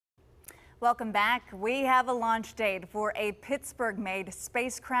Welcome back. We have a launch date for a Pittsburgh-made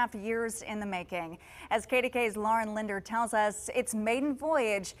spacecraft years in the making. As KDKA's Linder tells us, its maiden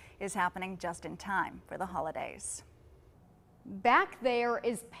voyage is happening just in time for the holidays. Back there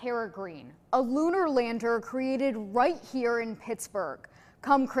is Peregrine, a lunar lander created right here in Pittsburgh.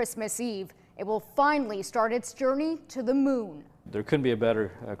 Come Christmas Eve, it will finally start its journey to the moon. There couldn't be a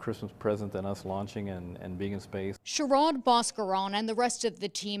better Christmas present than us launching and being in space. Sherrod Boscaron and the rest of the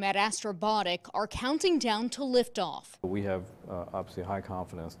team at Astrobotic are counting down to liftoff. We have obviously high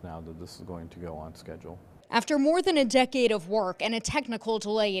confidence now that this is going to go on schedule. After more than a decade of work and a technical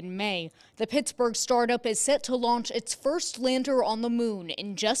delay in May, the Pittsburgh startup is set to launch its first lander on the moon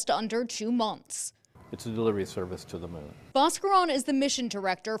in just under 2 months. It's a delivery service to the moon. Boscaron is the mission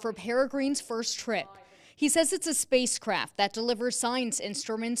director for Peregrine's first trip. He says it's a spacecraft that delivers science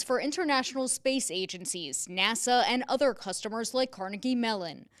instruments for international space agencies, NASA, and other customers like Carnegie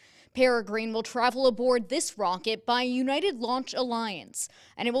Mellon. Peregrine will travel aboard this rocket by United Launch Alliance,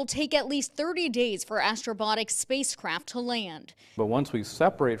 and it will take at least 30 days for Astrobotic's spacecraft to land. But once we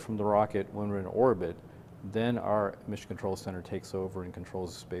separate from the rocket when we're in orbit, then our Mission Control Center takes over and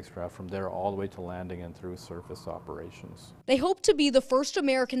controls the spacecraft from there all the way to landing and through surface operations. They hope to be the first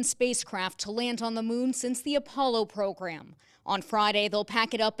American spacecraft to land on the moon since the Apollo program. On Friday, they'll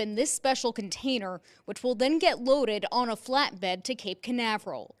pack it up in this special container, which will then get loaded on a flatbed to Cape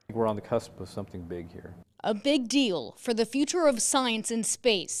Canaveral. We're on the cusp of something big here. A big deal for the future of science in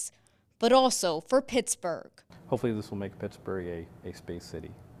space, but also for Pittsburgh. Hopefully this will make Pittsburgh a space city.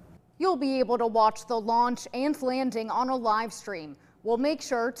 You'll be able to watch the launch and landing on a live stream. We'll make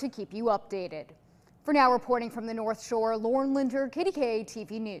sure to keep you updated. For now, reporting from the North Shore, Linder,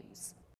 KDKA-TV News.